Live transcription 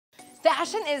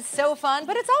Fashion is so fun,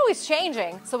 but it's always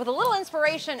changing. So with a little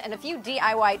inspiration and a few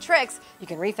DIY tricks, you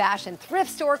can refashion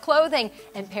thrift store clothing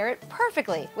and pair it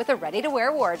perfectly with a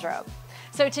ready-to-wear wardrobe.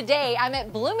 So today I'm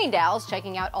at Bloomingdale's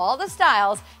checking out all the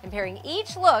styles and pairing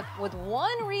each look with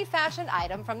one refashioned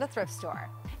item from the thrift store.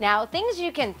 Now, things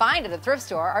you can find at the thrift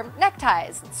store are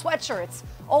neckties, sweatshirts,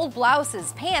 old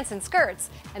blouses, pants, and skirts,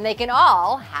 and they can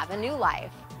all have a new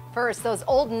life. First, those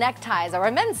old neckties are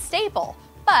a men's staple,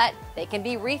 but they can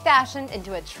be refashioned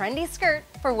into a trendy skirt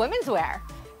for women's wear.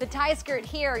 The tie skirt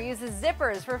here uses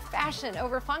zippers for fashion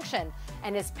over function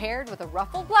and is paired with a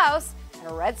ruffled blouse and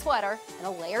a red sweater and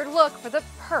a layered look for the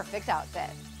perfect outfit.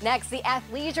 Next, the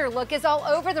athleisure look is all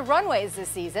over the runways this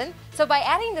season, so by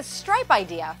adding the stripe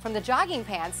idea from the jogging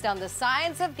pants down the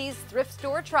sides of these thrift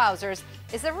store trousers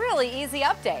is a really easy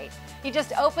update. You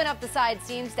just open up the side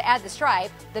seams to add the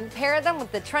stripe, then pair them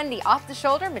with the trendy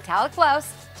off-the-shoulder metallic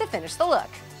blouse to finish the look.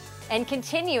 And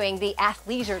continuing the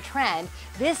athleisure trend,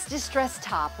 this distressed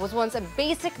top was once a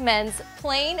basic men's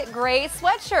plain gray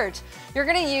sweatshirt. You're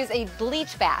going to use a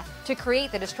bleach bath to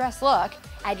create the distressed look.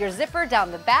 Add your zipper down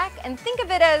the back and think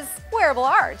of it as wearable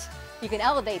art. You can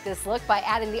elevate this look by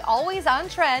adding the always-on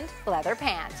trend leather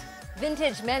pant.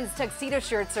 Vintage men's tuxedo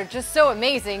shirts are just so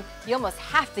amazing, you almost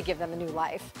have to give them a new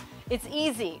life. It's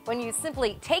easy when you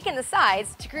simply take in the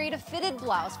sides to create a fitted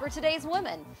blouse for today's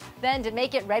women. Then to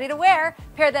make it ready to wear,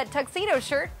 pair that tuxedo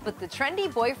shirt with the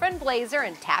trendy boyfriend blazer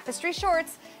and tapestry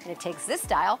shorts, and it takes this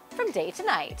style from day to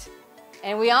night.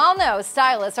 And we all know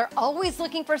stylists are always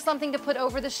looking for something to put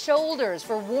over the shoulders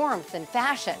for warmth and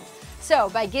fashion. So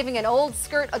by giving an old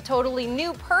skirt a totally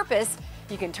new purpose,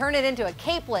 you can turn it into a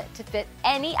capelet to fit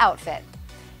any outfit.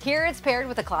 Here it's paired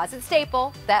with a closet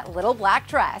staple, that little black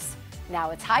dress.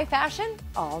 Now it's high fashion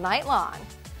all night long.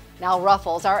 Now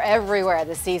ruffles are everywhere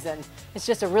this season. It's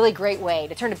just a really great way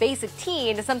to turn a basic tee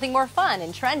into something more fun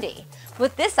and trendy.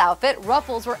 With this outfit,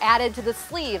 ruffles were added to the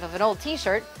sleeve of an old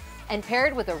t-shirt and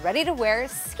paired with a ready-to-wear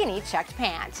skinny checked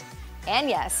pant. And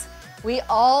yes, we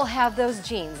all have those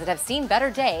jeans that have seen better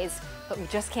days, but we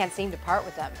just can't seem to part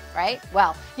with them, right?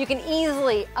 Well, you can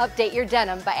easily update your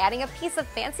denim by adding a piece of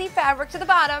fancy fabric to the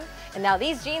bottom, and now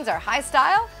these jeans are high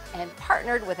style and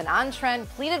partnered with an on-trend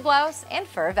pleated blouse and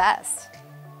fur vest.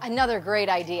 Another great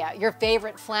idea, your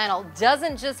favorite flannel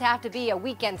doesn't just have to be a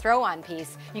weekend throw-on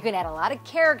piece. You can add a lot of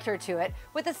character to it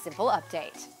with a simple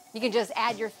update. You can just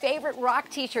add your favorite rock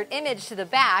t-shirt image to the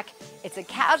back. It's a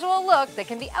casual look that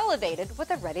can be elevated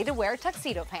with a ready-to-wear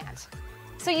tuxedo pant.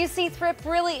 So you see, thrift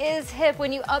really is hip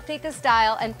when you update the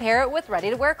style and pair it with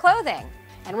ready-to-wear clothing.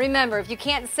 And remember, if you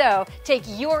can't sew, take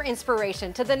your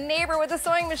inspiration to the neighbor with a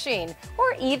sewing machine,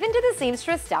 or even to the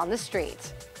seamstress down the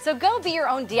street. So go be your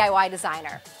own DIY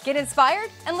designer. Get inspired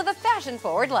and live a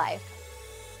fashion-forward life.